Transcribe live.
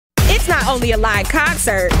It's not only a live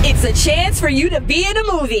concert, it's a chance for you to be in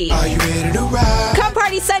a movie. Are you ready to ride? Come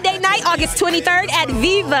party Sunday night, August 23rd at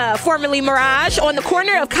Viva, formerly Mirage, on the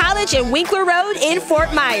corner of College and Winkler Road in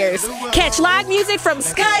Fort Myers. Catch live music from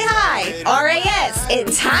Sky High, RAS,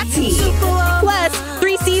 and Tati. Plus,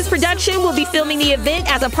 3c's production will be filming the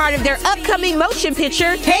event as a part of their upcoming motion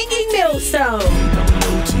picture, Hanging Millstone.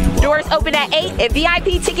 Doors open at 8 and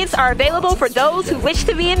VIP tickets are available for those who wish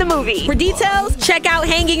to be in the movie. For details, check out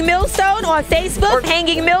Hanging Millstone on Facebook or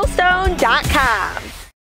hangingmillstone.com.